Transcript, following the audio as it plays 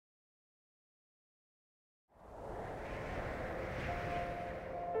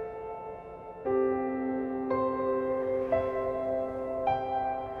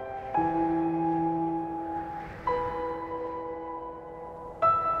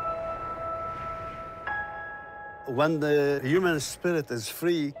When the human spirit is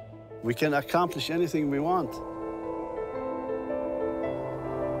free, we can accomplish anything we want.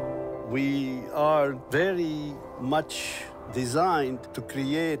 We are very much designed to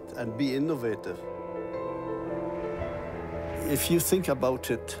create and be innovative. If you think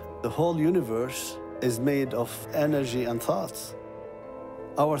about it, the whole universe is made of energy and thoughts.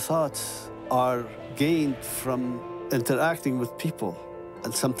 Our thoughts are gained from interacting with people.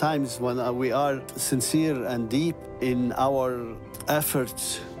 And sometimes when we are sincere and deep in our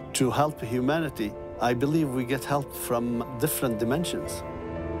efforts to help humanity, I believe we get help from different dimensions.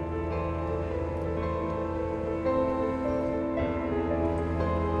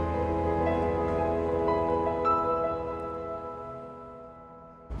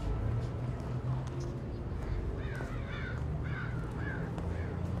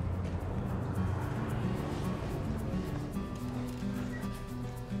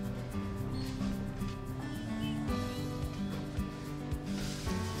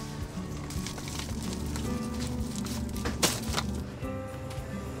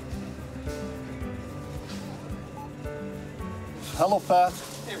 Hello, Pat.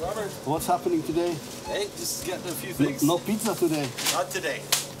 Hey, Robert. What's happening today? Hey, just getting a few things. No pizza today? Not today.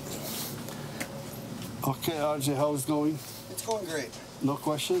 Okay, RJ, how's it going? It's going great. No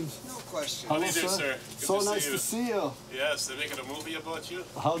questions? No question. How do you do, sir? Good So to nice see you. to see you. Yes, they're making a movie about you.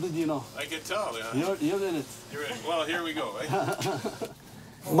 How did you know? I can tell. Yeah. You're in it. You're in. Well, here we go. Eh?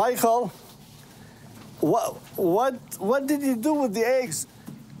 Michael, what did you do with the eggs?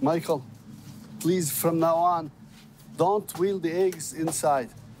 Michael, please, from now on, don't wheel the eggs inside.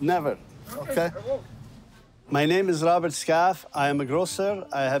 Never, okay? My name is Robert Skaf. I am a grocer.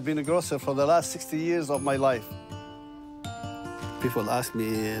 I have been a grocer for the last 60 years of my life. People ask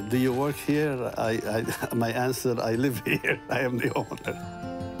me, do you work here? My answer, I live here. I am the owner.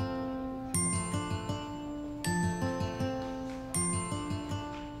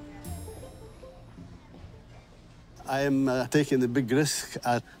 I am taking a big risk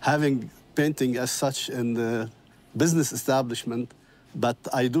at having painting as such in the business establishment, but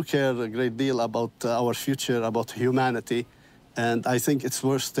I do care a great deal about our future, about humanity, and I think it's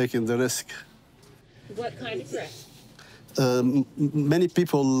worth taking the risk. What kind of risk? Many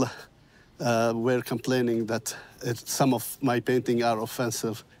people were complaining that some of my paintings are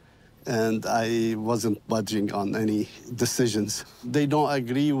offensive, and I wasn't budging on any decisions. They don't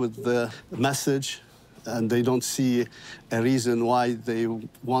agree with the message, and they don't see a reason why they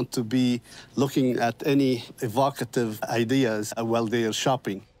want to be looking at any evocative ideas while they are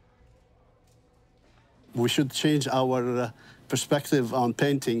shopping. We should change our perspective on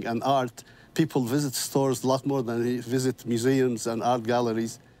painting and art. People visit stores a lot more than they visit museums and art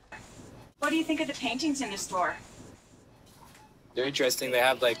galleries. What do you think of the paintings in the store? They're interesting. They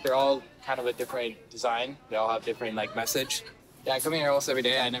have they're all kind of a different design. They all have different message. Yeah, I come here almost every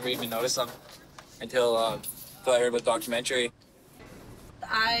day. I never even noticed them until I heard about the documentary.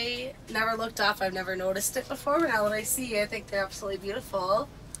 I never looked up. I've never noticed it before, but now that I see, I think they're absolutely beautiful.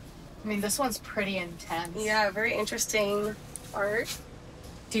 I mean, this one's pretty intense. Yeah, very interesting art.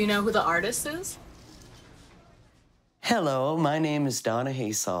 Do you know who the artist is? Hello, my name is Donna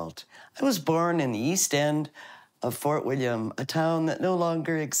Heisholt. I was born in the East End of Fort William, a town that no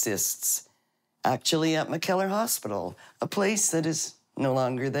longer exists. Actually at McKellar Hospital, a place that is no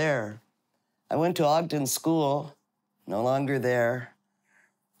longer there. I went to Ogden School, no longer there.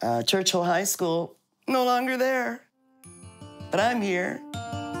 Churchill High School, no longer there. But I'm here.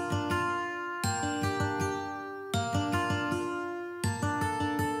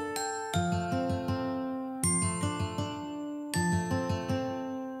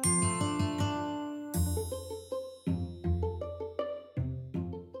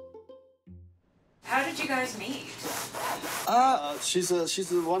 How did you guys meet? She's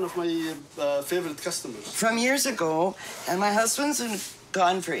one of my favorite customers. From years ago, and my husband's been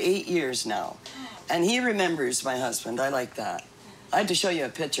gone for 8 years now. And he remembers my husband. I like that. I had to show you a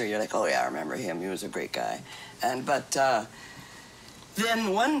picture. You're like, oh yeah, I remember him. He was a great guy. But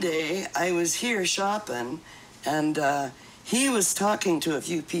then one day I was here shopping, and he was talking to a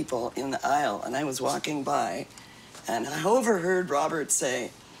few people in the aisle, and I was walking by, and I overheard Robert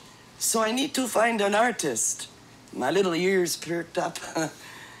say, "So I need to find an artist." My little ears perked up,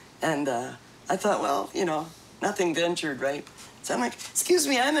 and I thought, well, nothing ventured, right? So I'm like, "Excuse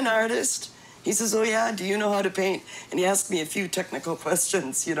me, I'm an artist." He says, "Oh yeah, do you know how to paint?" And he asked me a few technical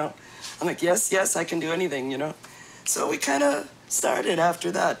questions, I'm like, yes, I can do anything, So we kind of started after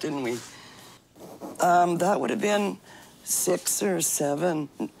that, didn't we? That would have been 6 or 7.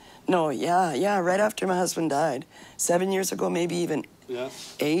 No, yeah, right after my husband died. 7 years ago, maybe even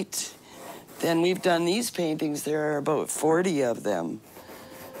 8. Then we've done these paintings. There are about 40 of them.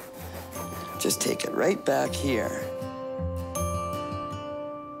 Just take it right back here.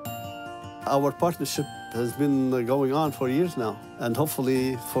 Our partnership has been going on for years now, and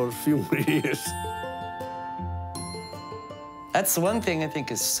hopefully for a few more years. That's the one thing I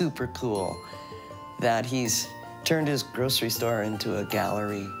think is super cool, that he's turned his grocery store into a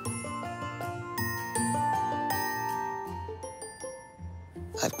gallery.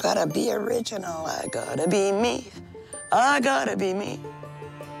 I've gotta be original, I gotta be me, I gotta be me.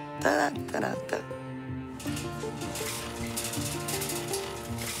 Da, da, da, da.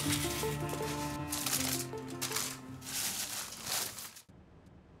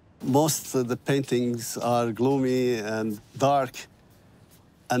 Most of the paintings are gloomy and dark.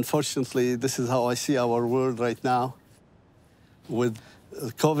 Unfortunately, this is how I see our world right now. With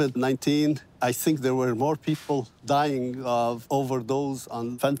COVID-19, I think there were more people dying of overdose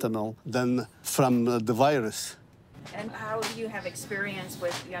on fentanyl than from the virus. And how do you have experience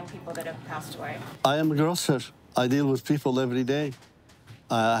with young people that have passed away? I am a grocer. I deal with people every day.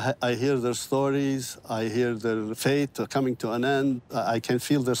 I hear their stories. I hear their fate coming to an end. I can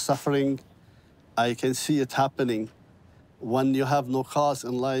feel their suffering. I can see it happening. When you have no cause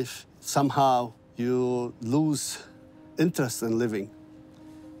in life, somehow you lose interest in living.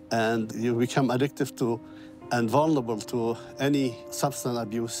 And you become addictive to and vulnerable to any substance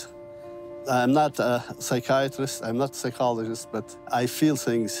abuse. I'm not a psychiatrist, I'm not a psychologist, but I feel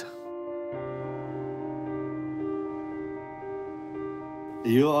things.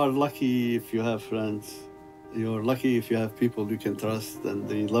 You are lucky if you have friends. You're lucky if you have people you can trust and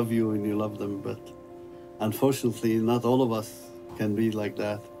they love you and you love them, but unfortunately, not all of us can be like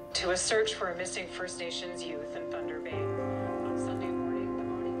that. To a search for a missing First Nations youth in Thunder Bay. On Sunday morning, the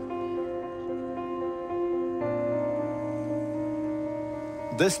morning.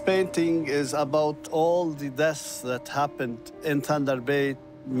 This painting is about all the deaths that happened in Thunder Bay.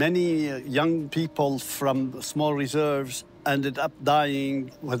 Many young people from small reserves ended up dying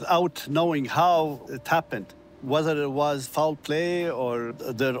without knowing how it happened. Whether it was foul play or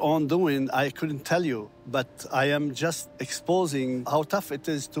their own doing, I couldn't tell you. But I am just exposing how tough it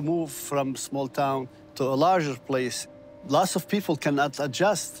is to move from small town to a larger place. Lots of people cannot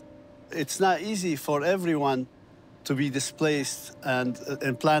adjust. It's not easy for everyone to be displaced and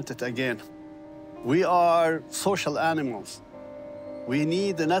implanted again. We are social animals. We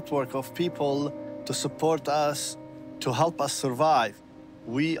need a network of people to support us, to help us survive.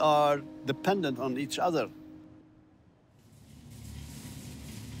 We are dependent on each other.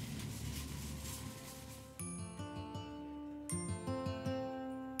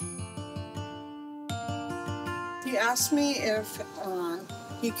 He asked me if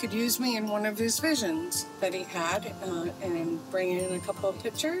he could use me in one of his visions that he had and bring in a couple of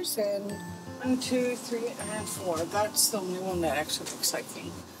pictures, and 1, 2, 3, and 4. That's the only one that actually looks like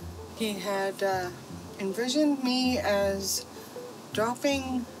me. He had envisioned me as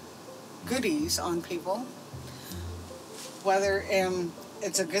dropping goodies on people. Whether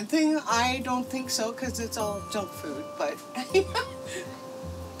it's a good thing, I don't think so, because it's all junk food, but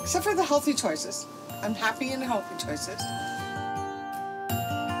except for the healthy choices. I'm happy in the healthy choices.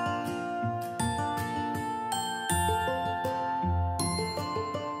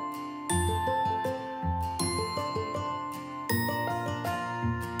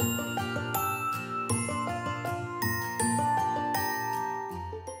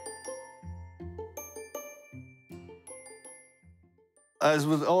 As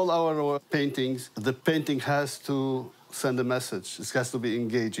with all our paintings, the painting has to send a message. It has to be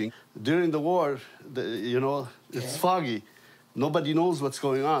engaging. During the war, it's foggy. Nobody knows what's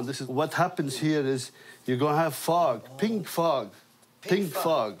going on. This is what happens here is you're going to have fog, pink fog, pink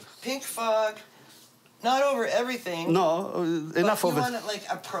fog. Pink fog, not over everything. No, enough of it. You want it like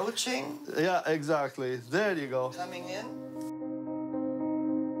approaching? Yeah, exactly. There you go. Coming in?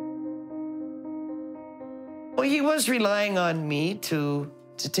 Well, he was relying on me to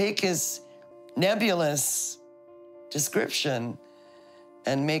take his nebulous description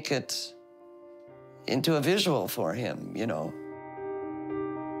and make it into a visual for him, you know.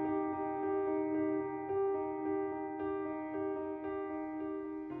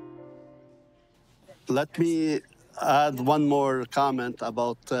 Let me add one more comment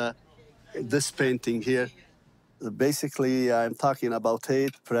about this painting here. Basically, I'm talking about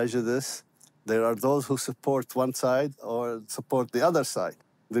hate, prejudice. There are those who support one side or support the other side.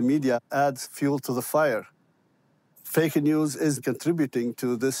 The media adds fuel to the fire. Fake news is contributing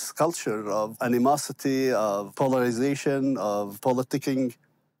to this culture of animosity, of polarization, of politicking.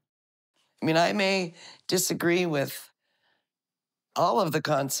 I mean, I may disagree with all of the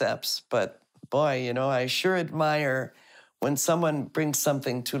concepts, but boy, you know, I sure admire when someone brings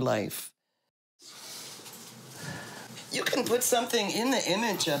something to life. You can put something in the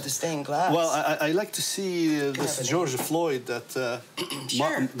image of the stained glass. Well, I like to see this George Floyd, that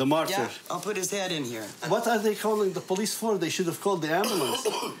sure. the martyr. Yeah, I'll put his head in here. What are they calling the police for? They should have called the ambulance.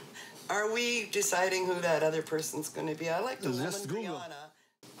 Are we deciding who that other person's going to be? I like the woman, Just Google. Brianna.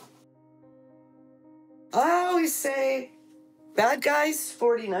 I always say bad guys,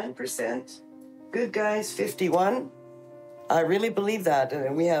 49%. Good guys, 51%. I really believe that.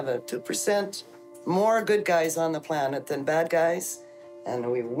 And we have a 2% more good guys on the planet than bad guys.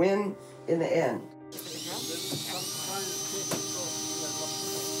 And we win in the end.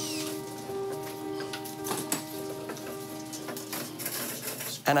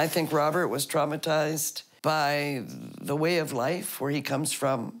 And I think Robert was traumatized by the way of life, where he comes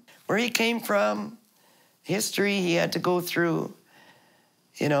from, where he came from, history he had to go through.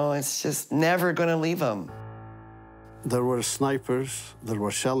 You know, it's just never going to leave him. There were snipers, there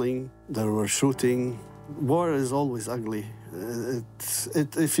were shelling, there were shooting. War is always ugly.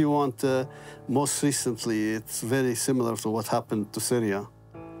 If you want, most recently, it's very similar to what happened to Syria.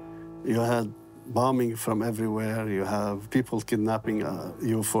 You had bombing from everywhere. You have people kidnapping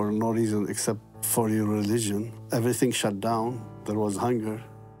you for no reason except for your religion. Everything shut down. There was hunger.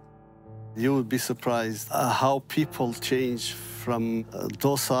 You would be surprised how people change from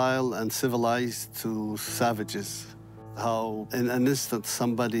docile and civilized to savages. How in an instant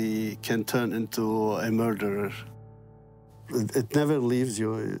somebody can turn into a murderer. It never leaves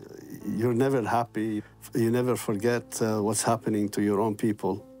you. You're never happy. You never forget what's happening to your own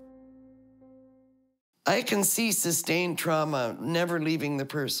people. I can see sustained trauma never leaving the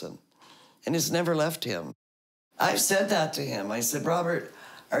person, and it's never left him. I've said that to him. I said, Robert,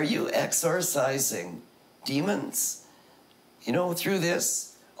 are you exorcising demons, you know, through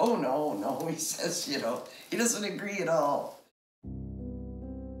this? Oh, no, he says, you know, he doesn't agree at all.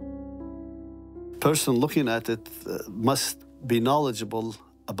 Person looking at it must be knowledgeable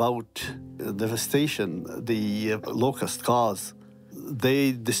about devastation the locust cause.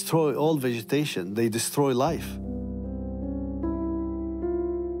 They destroy all vegetation. They destroy life.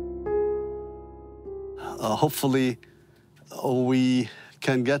 Hopefully, we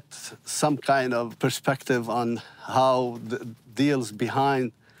can get some kind of perspective on how the deals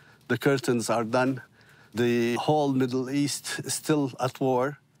behind the curtains are done. The whole Middle East is still at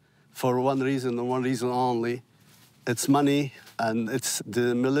war for one reason and one reason only. It's money, and it's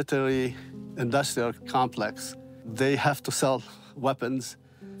the military-industrial complex. They have to sell weapons.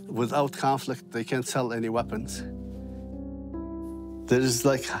 Without conflict, they can't sell any weapons. There's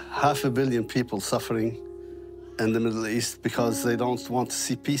like 500 million people suffering in the Middle East because they don't want to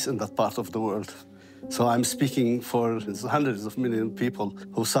see peace in that part of the world. So I'm speaking for hundreds of millions of people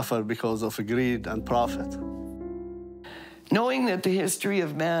who suffer because of greed and profit. Knowing that the history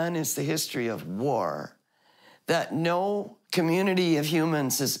of man is the history of war, that no community of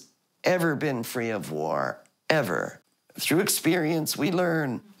humans has ever been free of war, ever. Through experience, we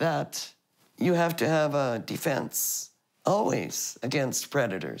learn that you have to have a defense, always, against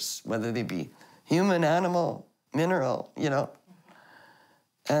predators, whether they be human, animal, mineral, you know.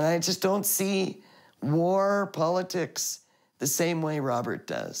 And I just don't see war, politics, the same way Robert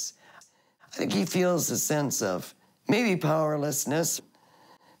does. I think he feels a sense of maybe powerlessness,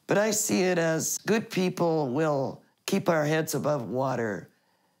 but I see it as good people will keep our heads above water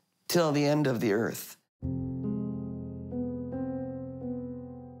till the end of the earth.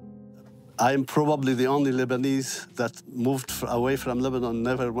 I'm probably the only Lebanese that moved away from Lebanon,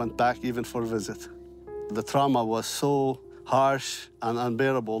 never went back even for a visit. The trauma was so harsh and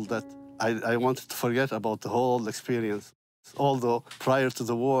unbearable that I wanted to forget about the whole experience. Although prior to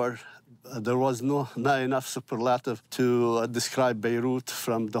the war, there was not enough superlative to describe Beirut,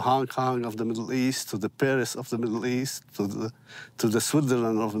 from the Hong Kong of the Middle East to the Paris of the Middle East to the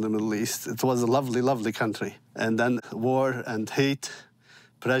Switzerland of the Middle East. It was a lovely, lovely country. And then war and hate,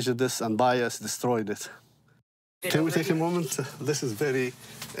 prejudice and bias destroyed it. Can we take a moment? This is very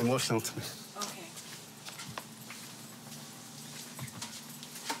emotional to me. Okay.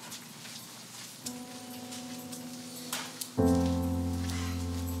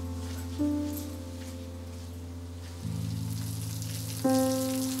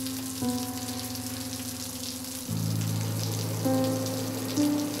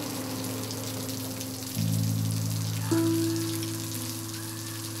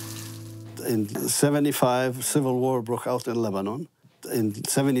 In 75, civil war broke out in Lebanon. In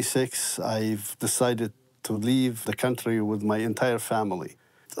 76, I've decided to leave the country with my entire family.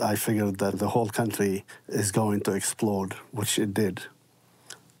 I figured that the whole country is going to explode, which it did.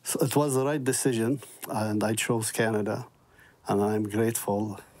 So it was the right decision, and I chose Canada, and I'm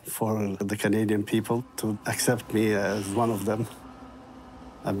grateful for the Canadian people to accept me as one of them.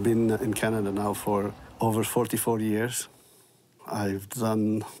 I've been in Canada now for over 44 years. I've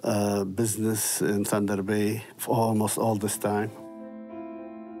done business in Thunder Bay for almost all this time.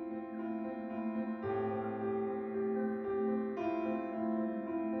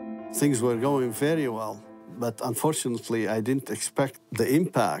 Things were going very well, but unfortunately, I didn't expect the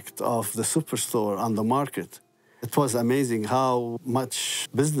impact of the superstore on the market. It was amazing how much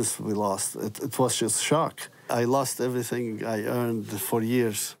business we lost. It was just shock. I lost everything I earned for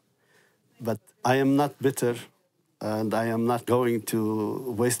years, but I am not bitter, and I am not going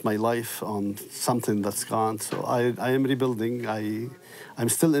to waste my life on something that's gone. So I am rebuilding. I'm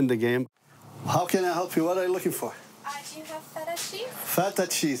still in the game. How can I help you? What are you looking for? Do you have feta cheese? Feta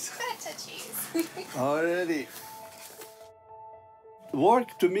cheese. Feta cheese. Already.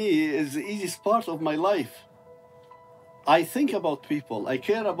 Work to me is the easiest part of my life. I think about people. I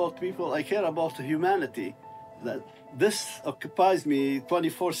care about people. I care about humanity. This occupies me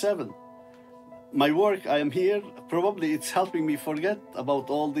 24/7. My work, I am here. Probably it's helping me forget about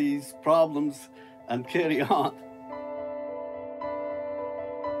all these problems and carry on.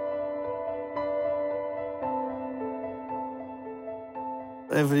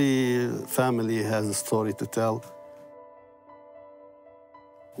 Every family has a story to tell.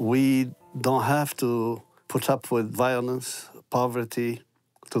 We don't have to put up with violence, poverty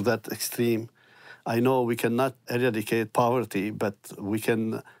to that extreme. I know we cannot eradicate poverty, but we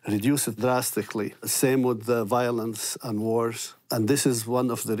can reduce it drastically. Same with the violence and wars. And this is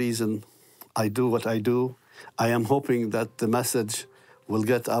one of the reasons I do what I do. I am hoping that the message will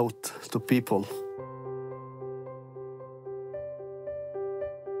get out to people.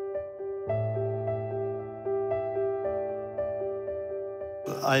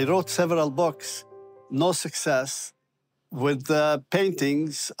 I wrote several books, no success. With the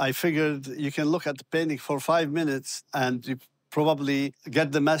paintings, I figured you can look at the painting for 5 minutes and you probably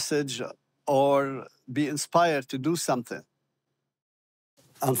get the message or be inspired to do something.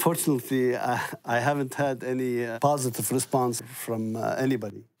 Unfortunately, I haven't had any positive response from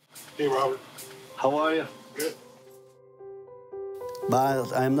anybody. Hey, Robert. How are you? Good.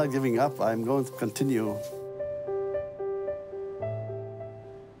 But I'm not giving up. I'm going to continue.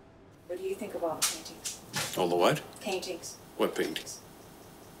 What do you think about paintings? All the what? Paintings What paintings?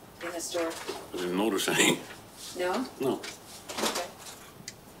 in the store. I didn't notice any. No? No. Okay.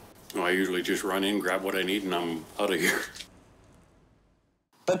 No, I usually just run in, grab what I need, and I'm out of here.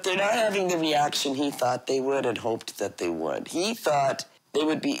 But they're not having the reaction he thought they would and hoped that they would. He thought they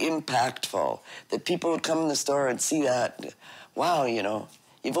would be impactful, that people would come in the store and see that, wow, you know,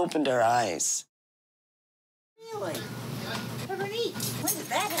 you've opened our eyes. Really? Never neat. When did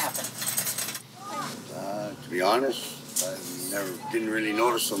that happen? To be honest, I didn't really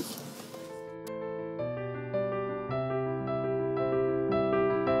notice them.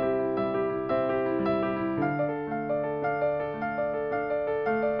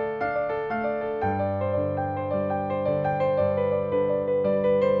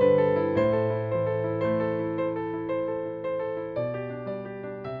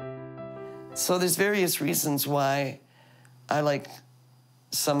 So there's various reasons why I like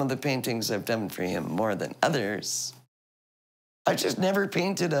some of the paintings I've done for him more than others. I just never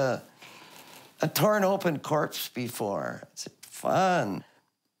painted a torn open corpse before. It's fun.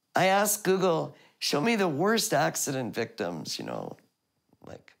 I asked Google, show me the worst accident victims, you know,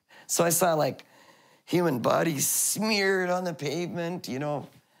 like, so I saw like human bodies smeared on the pavement, you know,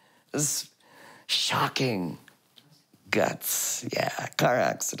 this shocking guts, yeah, car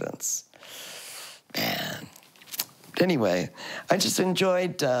accidents. Man. Anyway, I just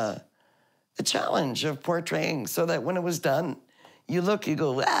enjoyed the challenge of portraying so that when it was done, you look, you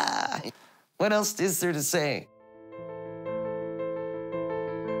go, ah, what else is there to say?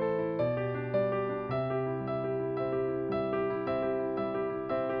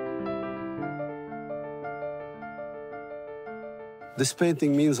 This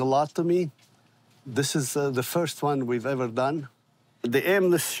painting means a lot to me. This is the first one we've ever done. The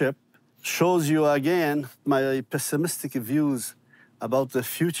aimless ship shows you again my pessimistic views about the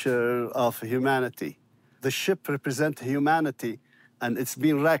future of humanity. The ship represents humanity, and it's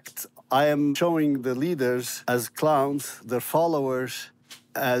been wrecked. I am showing the leaders as clowns, their followers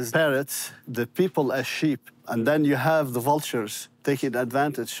as parrots, the people as sheep, and then you have the vultures taking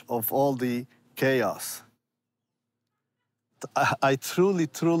advantage of all the chaos. I truly,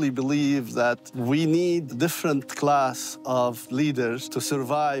 truly believe that we need different class of leaders to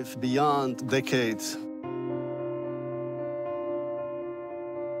survive beyond decades.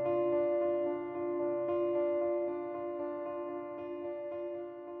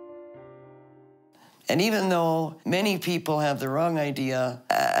 And even though many people have the wrong idea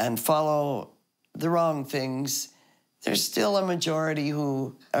and follow the wrong things, there's still a majority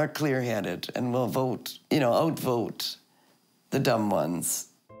who are clear-headed and will vote, outvote the dumb ones.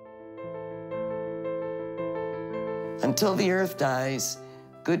 Until the earth dies,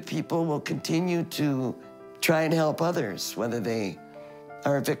 good people will continue to try and help others, whether they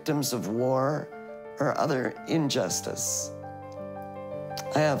are victims of war or other injustice.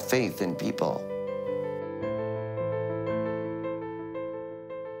 I have faith in people.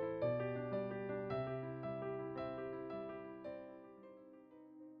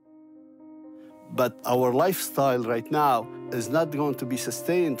 But our lifestyle right now is not going to be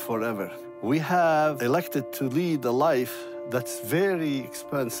sustained forever. We have elected to lead a life that's very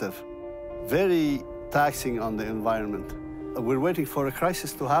expensive, very taxing on the environment. We're waiting for a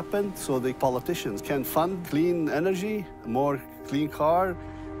crisis to happen so the politicians can fund clean energy, more clean car,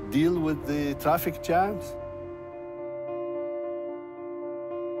 deal with the traffic jams.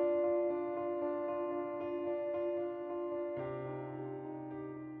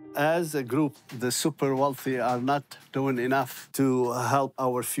 As a group, the super wealthy are not doing enough to help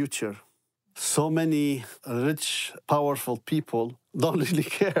our future. So many rich, powerful people don't really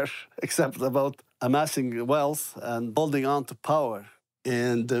care except about amassing wealth and holding on to power.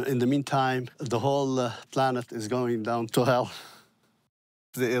 And in the meantime, the whole planet is going down to hell.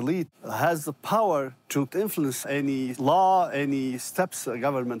 The elite has the power to influence any law, any steps a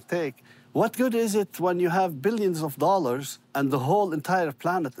government take. What good is it when you have billions of dollars and the whole entire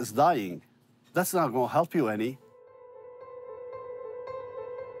planet is dying? That's not going to help you any.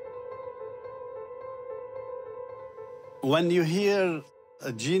 When you hear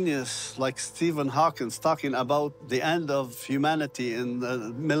a genius like Stephen Hawking talking about the end of humanity in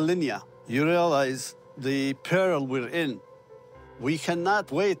millennia, you realize the peril we're in. We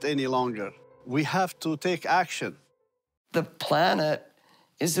cannot wait any longer. We have to take action. The planet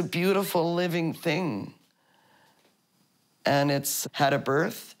is a beautiful living thing. And it's had a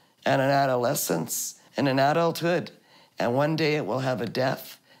birth and an adolescence and an adulthood. And one day it will have a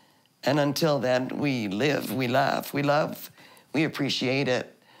death. And until then, we live, we laugh, we love, we appreciate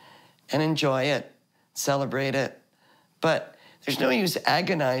it and enjoy it, celebrate it. But there's no use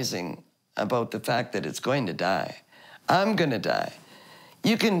agonizing about the fact that it's going to die. I'm gonna die.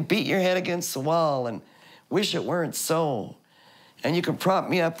 You can beat your head against the wall and wish it weren't so. And you can prop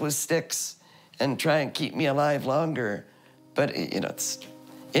me up with sticks and try and keep me alive longer. But, it's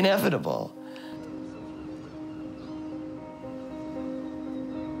inevitable.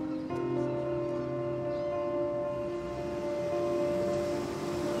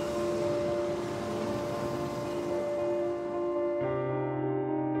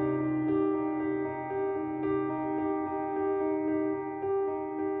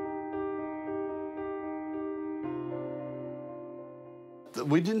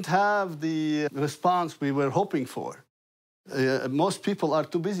 We didn't have the response we were hoping for. Most people are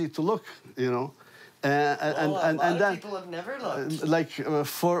too busy to look, and then people have never looked.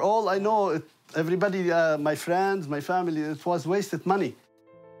 For all I know, everybody, my friends, my family, it was wasted money.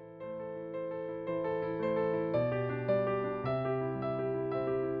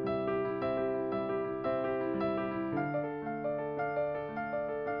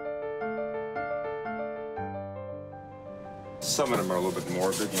 Some of them are a little bit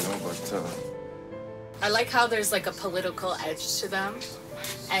morbid, but... I like how there's like a political edge to them,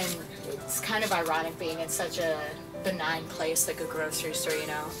 and it's kind of ironic being in such a benign place like a grocery store,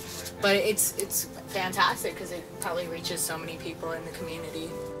 But it's fantastic because it probably reaches so many people in the community.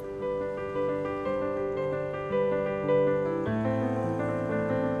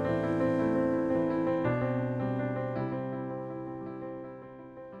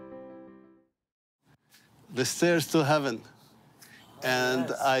 The stairs to heaven. And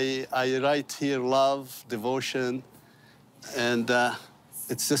yes. I write here love, devotion, and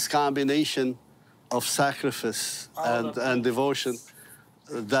it's this combination of sacrifice and devotion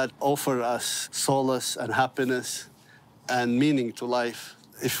that offer us solace and happiness and meaning to life.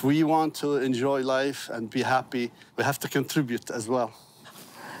 If we want to enjoy life and be happy, we have to contribute as well.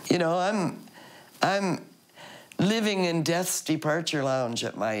 I'm living in death's departure lounge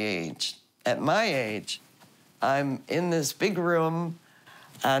at my age. At my age, I'm in this big room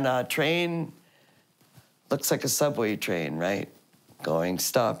on a train, looks like a subway train, right? Going,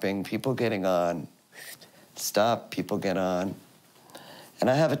 stopping, people getting on. Stop, people get on.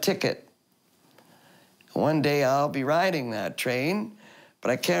 And I have a ticket. One day I'll be riding that train, but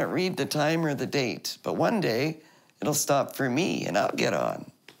I can't read the time or the date. But one day it'll stop for me and I'll get on,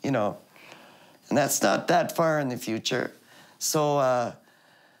 And that's not that far in the future. So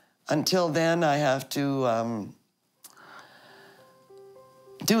until then, I have to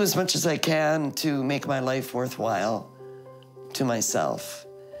do as much as I can to make my life worthwhile to myself.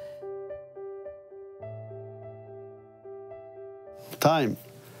 Time.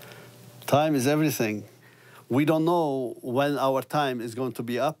 Time is everything. We don't know when our time is going to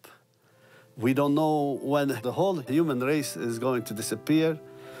be up. We don't know when the whole human race is going to disappear.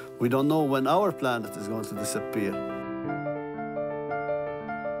 We don't know when our planet is going to disappear.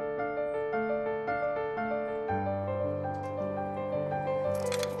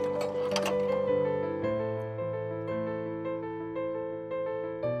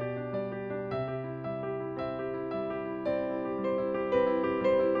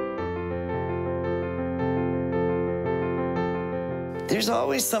 There's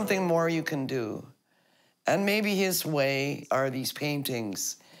always something more you can do. And maybe his way are these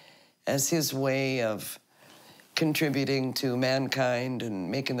paintings as his way of contributing to mankind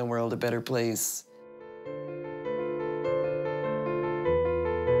and making the world a better place.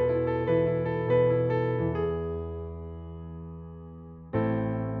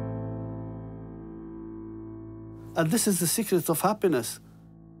 And this is the secret of happiness,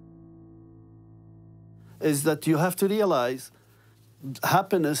 is that you have to realize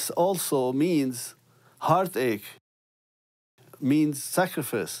happiness also means heartache, means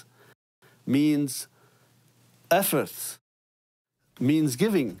sacrifice, means efforts, means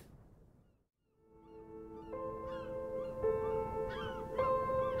giving.